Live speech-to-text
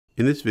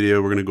In this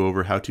video, we're going to go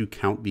over how to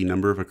count the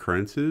number of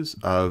occurrences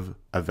of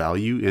a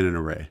value in an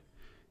array.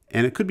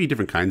 And it could be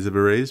different kinds of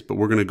arrays, but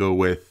we're going to go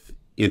with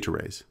int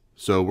arrays.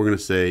 So we're going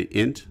to say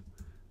int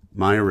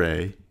my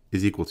array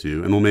is equal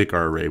to, and we'll make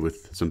our array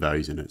with some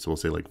values in it. So we'll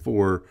say like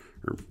 4,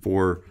 or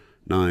 4,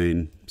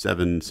 9,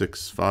 7,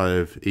 6,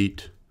 5,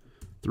 8,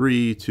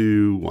 3,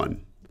 2,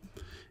 1.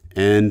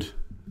 And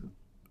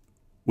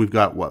we've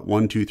got what,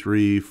 1, 2,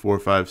 3, 4,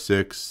 5,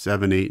 6,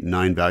 7, 8,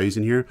 9 values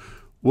in here.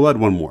 We'll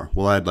add one more.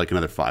 We'll add like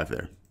another 5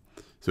 there.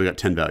 So we got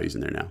 10 values in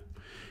there now.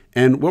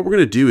 And what we're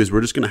going to do is we're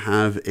just going to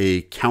have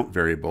a count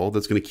variable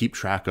that's going to keep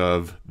track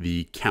of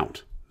the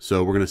count.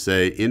 So we're going to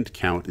say int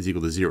count is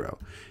equal to 0.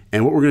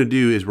 And what we're going to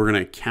do is we're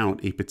going to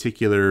count a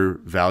particular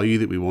value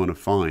that we want to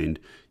find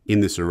in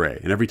this array.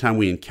 And every time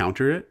we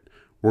encounter it,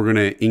 we're going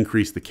to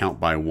increase the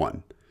count by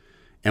 1.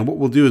 And what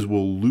we'll do is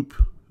we'll loop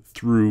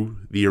through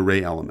the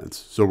array elements.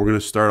 So we're going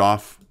to start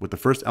off with the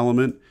first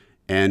element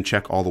and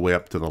check all the way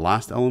up to the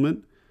last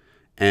element.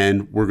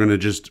 And we're going to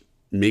just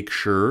make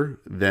sure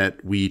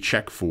that we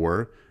check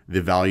for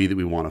the value that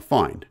we want to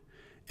find.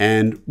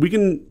 And we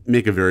can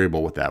make a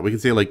variable with that. We can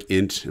say like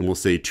int, and we'll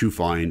say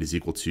toFind is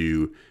equal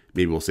to,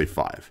 maybe we'll say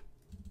 5.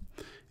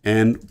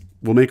 And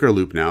we'll make our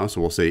loop now.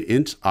 So we'll say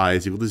int I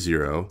is equal to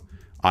 0.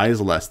 I is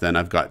less than,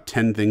 I've got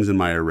 10 things in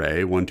my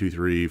array, 1, 2,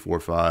 3, 4,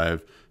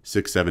 5,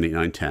 6, 7, 8,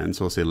 9, 10.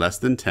 So I'll say less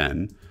than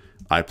 10,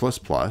 I++.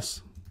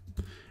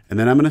 And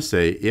then I'm going to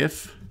say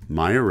if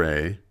my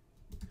array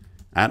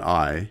at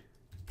I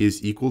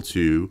is equal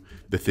to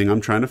the thing I'm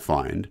trying to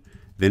find,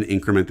 then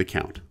increment the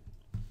count.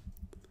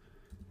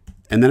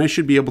 And then I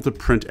should be able to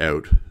print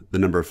out the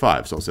number of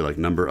 5s. So I'll say like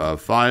number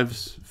of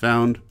 5s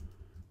found,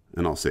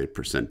 and I'll say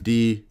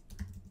 %d,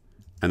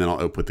 and then I'll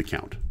output the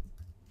count.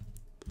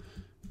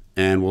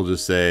 And we'll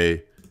just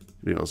say,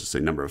 maybe I'll just say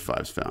number of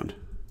 5s found.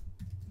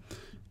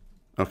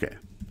 Okay,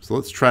 so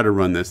let's try to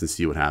run this and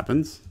see what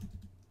happens.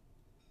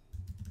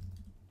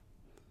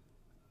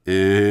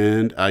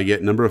 And I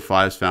get number of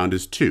 5s found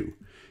is 2.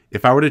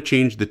 If I were to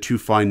change the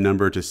toFind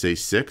number to say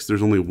 6,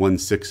 there's only one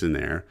 6 in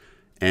there.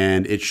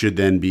 And it should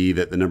then be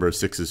that the number of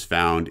 6s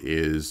found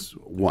is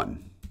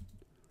 1.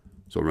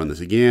 So I'll run this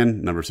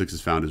again. Number of 6s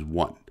found is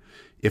 1.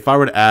 If I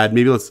were to add,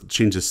 maybe let's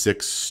change the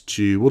 6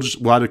 to,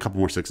 we'll add a couple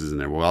more 6s in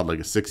there. We'll add like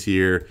a 6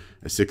 here,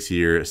 a 6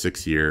 here, a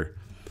 6 here.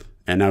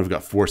 And now we've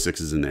got 4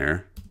 6s in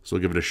there. So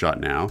we'll give it a shot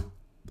now.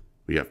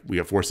 We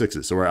got 4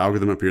 6s. So our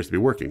algorithm appears to be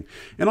working.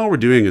 And all we're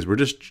doing is we're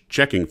just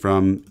checking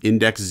from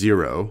index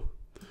 0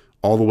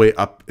 all the way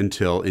up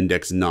until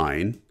index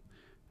 9,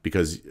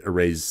 because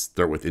arrays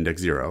start with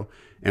index 0.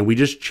 And we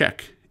just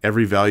check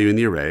every value in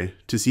the array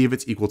to see if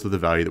it's equal to the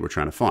value that we're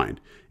trying to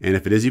find. And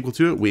if it is equal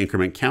to it, we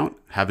increment count,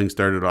 having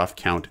started off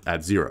count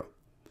at 0.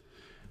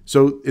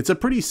 So it's a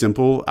pretty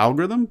simple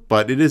algorithm,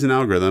 but it is an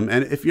algorithm.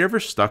 And if you're ever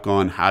stuck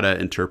on how to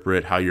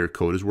interpret how your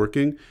code is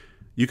working,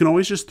 you can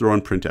always just throw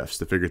in printfs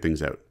to figure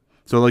things out.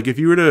 So like if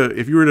you were to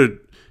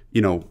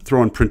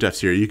throw in printfs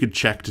here, you could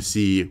check to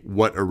see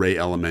what array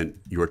element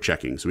you're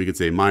checking. So we could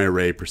say my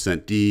array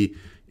 %d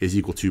is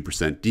equal to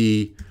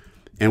 %d.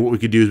 And what we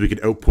could do is we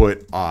could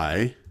output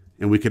I,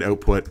 and we could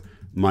output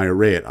my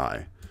array at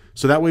I.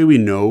 So that way we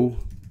know,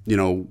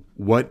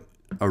 what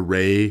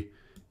array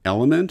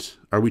element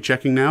are we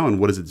checking now and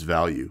what is its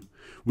value.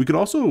 We could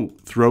also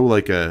throw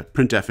like a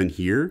printf in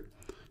here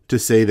to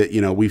say that,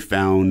 we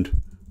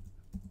found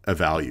a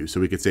value. So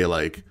we could say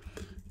like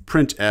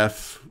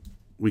printf,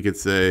 we could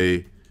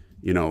say,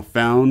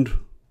 found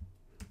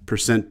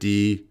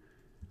 %d,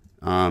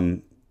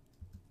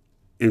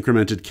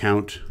 incremented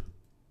count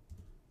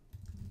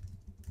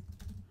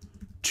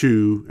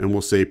 2, and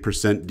we'll say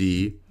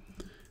 %d.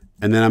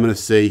 And then I'm going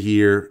to say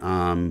here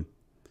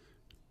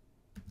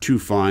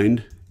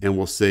toFind, and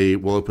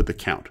we'll output the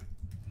count.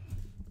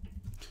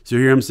 So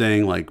here I'm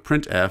saying like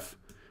printf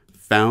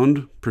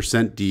found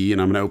 %d,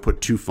 and I'm going to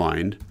output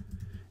toFind,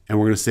 and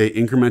we're going to say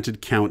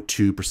incremented count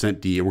to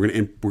 %d, and we're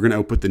going to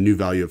output the new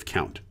value of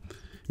count.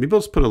 Maybe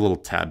I'll just put a little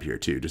tab here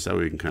too, just so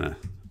we can kind of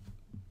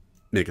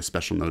make a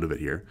special note of it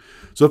here.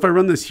 So if I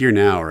run this here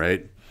now,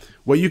 right,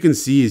 what you can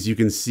see is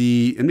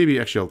and maybe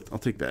actually I'll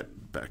take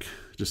that back,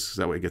 just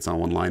so that way it gets on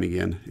one line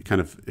again. It kind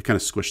of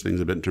squished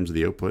things a bit in terms of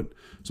the output.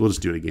 So we'll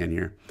just do it again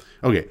here.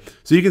 Okay,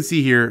 so you can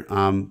see here,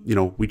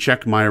 we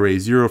check my array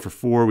 0 for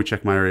 4, we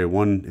check my array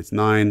 1, it's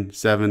 9,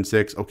 7,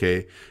 6,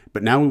 okay.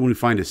 But now when we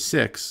find a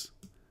 6,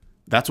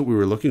 that's what we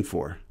were looking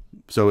for.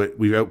 So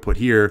we output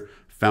here,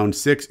 found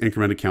 6,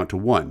 incremented count to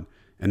 1.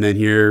 And then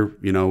here,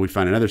 we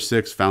find another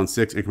 6, found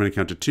 6, incremented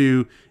count to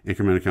 2,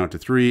 incremented count to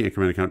 3,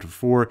 incremented count to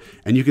 4.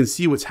 And you can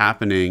see what's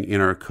happening in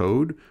our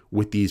code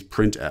with these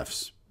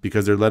printfs,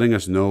 because they're letting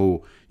us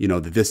know,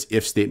 that this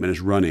if statement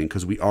is running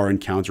because we are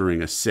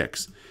encountering a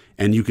 6.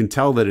 And you can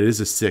tell that it is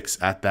a 6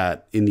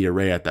 in the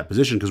array at that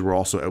position, because we're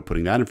also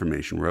outputting that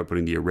information. We're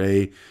outputting the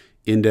array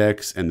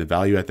index and the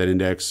value at that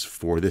index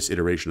for this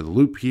iteration of the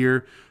loop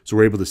here. So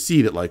we're able to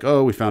see that like,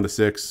 oh, we found a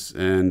 6,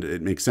 and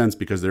it makes sense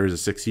because there is a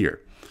 6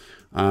 here.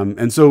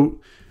 And so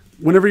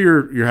whenever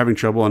you're having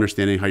trouble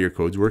understanding how your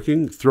code's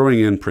working, throwing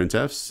in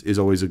printfs is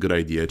always a good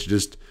idea to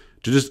just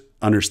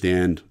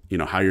understand,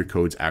 how your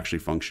code's actually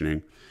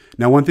functioning.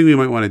 Now, one thing we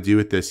might want to do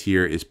with this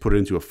here is put it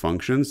into a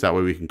function, so that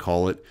way we can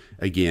call it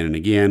again and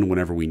again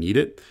whenever we need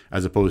it,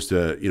 as opposed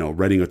to,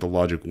 writing out the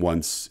logic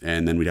once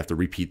and then we'd have to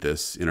repeat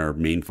this in our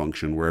main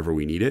function wherever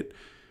we need it.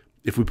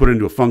 If we put it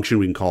into a function,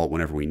 we can call it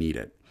whenever we need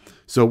it.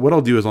 So what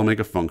I'll do is I'll make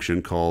a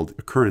function called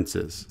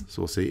occurrences.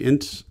 So we'll say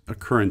int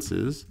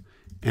occurrences,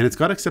 and it's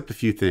got to accept a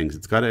few things.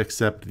 It's got to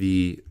accept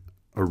the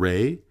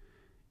array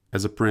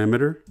as a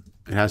parameter.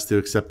 It has to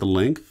accept the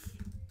length.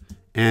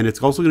 And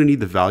it's also going to need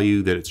the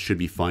value that it should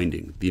be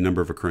finding, the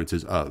number of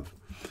occurrences of.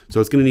 So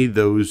it's going to need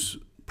those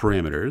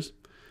parameters.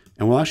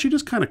 And we'll actually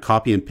just kind of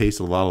copy and paste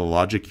a lot of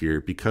logic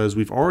here because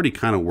we've already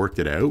kind of worked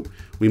it out.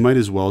 We might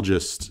as well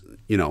just,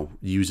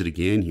 use it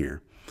again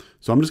here.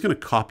 So I'm just going to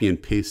copy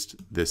and paste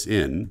this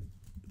in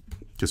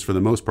because for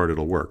the most part,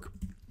 it'll work.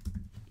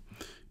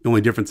 The only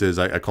difference is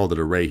I called it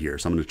array here.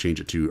 So I'm going to change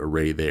it to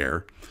array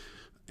there.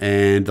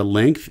 And the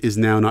length is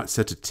now not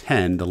set to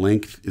 10. The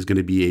length is going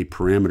to be a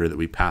parameter that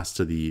we pass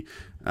to the,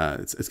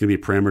 it's going to be a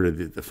parameter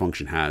that the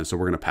function has. So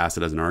we're going to pass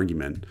it as an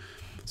argument.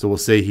 So we'll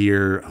say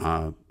here,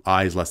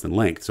 I is less than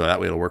length. So that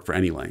way it'll work for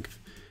any length.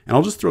 And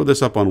I'll just throw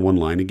this up on one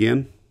line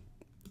again.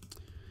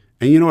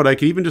 And you know what? I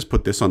could even just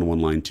put this on one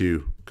line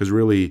too, because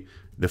really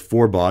the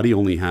for body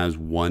only has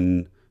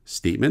one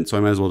statement. So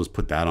I might as well just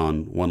put that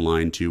on one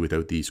line too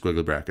without the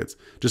squiggly brackets,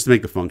 just to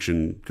make the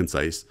function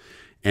concise.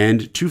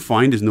 And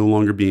toFind is no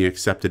longer being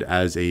accepted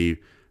as a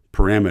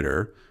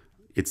parameter.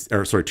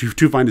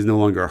 toFind is no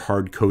longer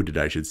hard coded,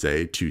 I should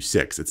say, to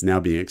 6. It's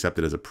now being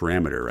accepted as a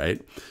parameter, right?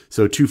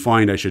 So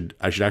toFind, I should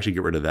actually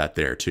get rid of that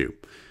there too.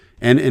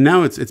 And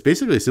now it's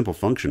basically a simple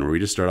function where we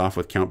just start off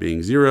with count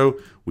being 0.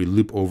 We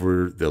loop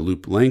over the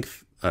loop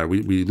length.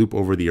 We loop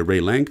over the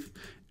array length,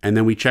 and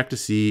then we check to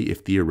see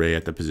if the array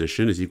at the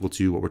position is equal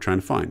to what we're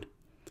trying to find.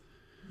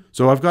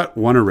 So I've got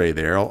one array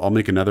there. I'll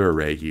make another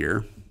array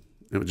here,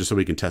 just so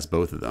we can test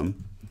both of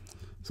them.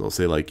 So I'll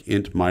say like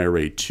int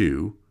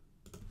myArray2,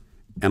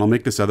 and I'll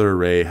make this other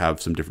array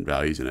have some different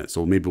values in it.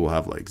 So maybe we'll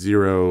have like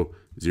 0,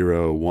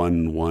 0,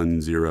 1,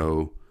 1,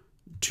 0,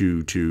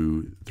 2,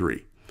 2,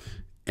 3.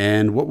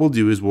 And what we'll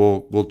do is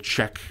we'll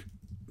check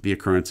the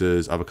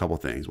occurrences of a couple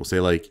things. We'll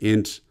say like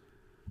int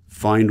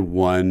find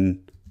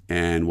 1,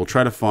 and we'll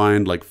try to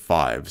find like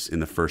 5s in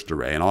the first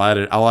array. And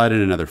I'll add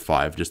in another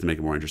 5 just to make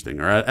it more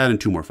interesting, or add in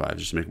 2 more 5s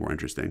just to make it more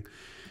interesting.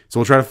 So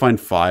we'll try to find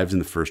 5s in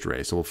the first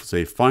array. So we'll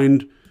say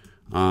find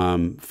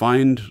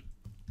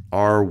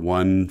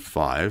R1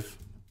 5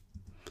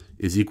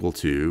 is equal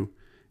to,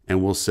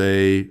 and we'll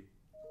say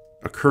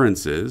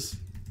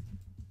occurrences,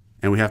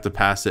 and we have to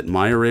pass it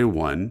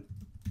myArray1,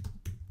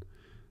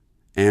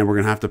 and we're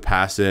going to have to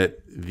pass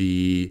it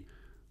the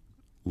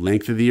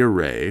length of the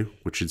array,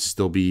 which should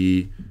still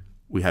be,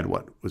 we had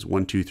what? Was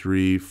 1, 2,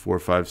 3, 4,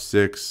 5,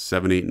 6,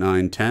 7, 8,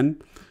 9,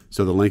 10.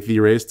 So the length of the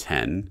array is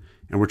 10,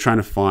 and we're trying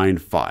to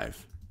find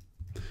 5.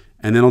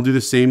 And then I'll do the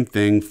same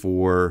thing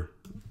for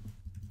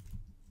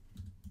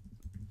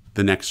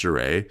the next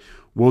array.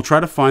 We'll try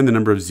to find the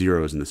number of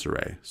zeros in this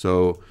array.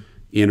 So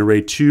in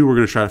array 2, we're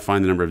going to try to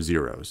find the number of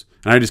zeros.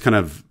 And I just kind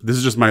of, this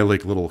is just my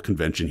like little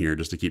convention here,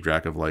 just to keep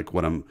track of like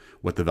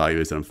what the value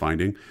is that I'm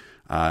finding.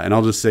 And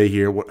I'll just say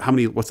here,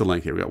 what's the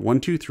length here? We got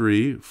 1, 2,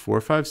 3,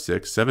 4, 5,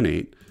 6, 7,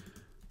 8.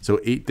 So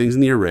 8 things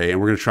in the array, and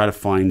we're going to try to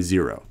find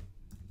 0.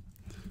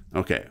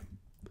 Okay.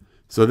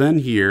 So then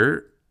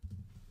here,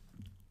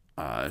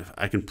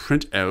 I can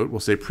print out,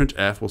 we'll say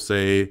printf, we'll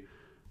say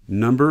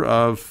number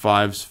of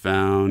 5s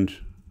found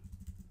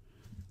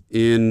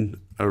in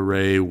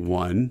array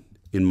 1,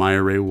 in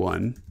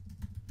myArray1,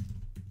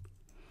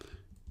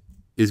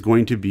 is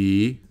going to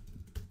be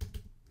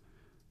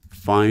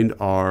find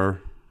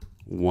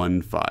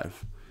R1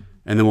 5.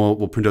 And then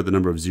we'll print out the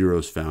number of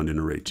zeros found in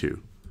array 2.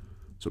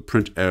 So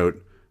print out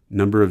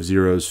number of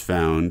zeros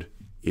found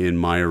in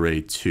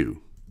myArray2.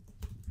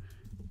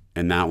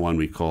 And that one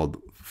we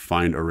called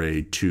find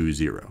array 2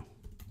 0.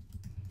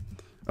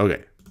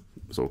 Okay,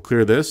 so we'll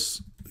clear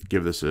this,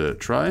 give this a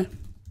try.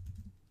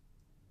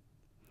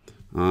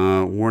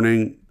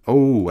 Warning,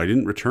 oh, I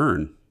didn't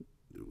return.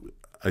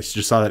 I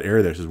just saw that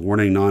error there. It says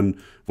warning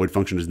non-void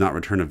function does not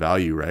return a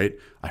value, right?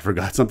 I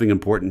forgot something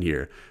important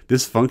here.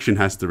 This function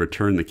has to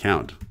return the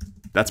count.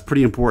 That's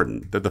pretty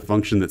important, that the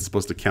function that's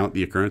supposed to count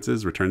the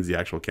occurrences returns the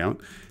actual count.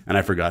 And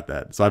I forgot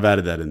that. So I've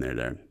added that in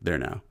there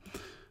now.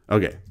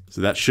 Okay,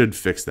 so that should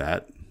fix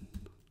that.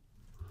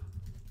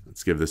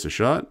 Let's give this a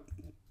shot.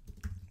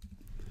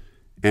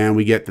 And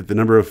we get that the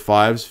number of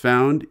 5s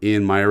found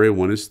in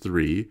myArray1 is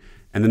 3.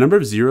 And the number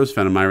of zeros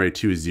found in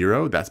myArray2 is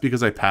 0. That's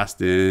because I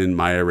passed in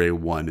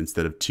myArray1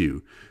 instead of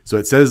 2. So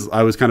it says,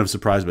 I was kind of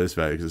surprised by this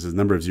value because it says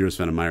number of zeros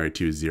found in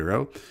myArray2 is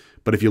 0.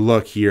 But if you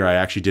look here, I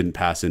actually didn't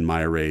pass in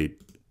myArray2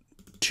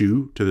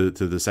 to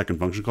the second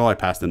function call. I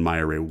passed in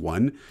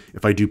myArray1.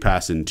 If I do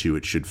pass in 2,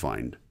 it should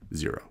find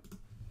 0.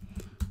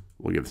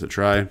 We'll give this a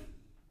try.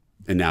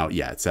 And now,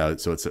 yeah, it's out.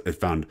 So it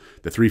found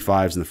the 3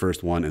 5s in the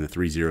first one and the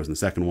 3 zeros in the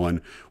second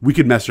one. We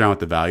could mess around with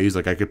the values.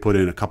 Like I could put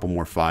in a couple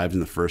more 5s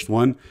in the first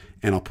one,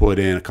 and I'll put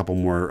in a couple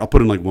more. I'll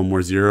put in like 1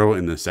 more 0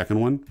 in the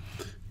second one.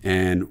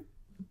 And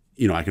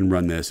I can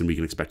run this and we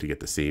can expect to get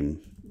the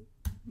same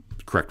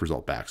correct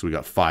result back. So we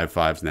got 5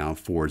 5s now,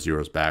 4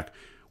 zeros back,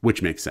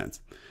 which makes sense.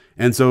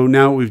 And so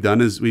now what we've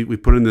done is we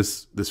put in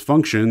this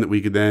function that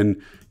we could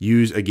then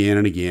use again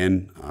and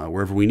again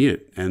wherever we need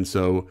it. And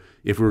so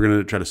if we were going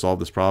to try to solve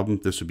this problem,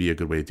 this would be a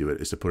good way to do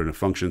it, is to put in a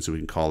function so we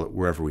can call it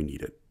wherever we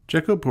need it.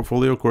 Check out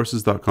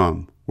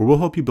portfoliocourses.com, where we'll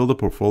help you build a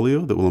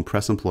portfolio that will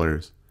impress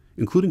employers,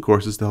 including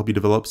courses to help you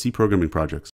develop C programming projects.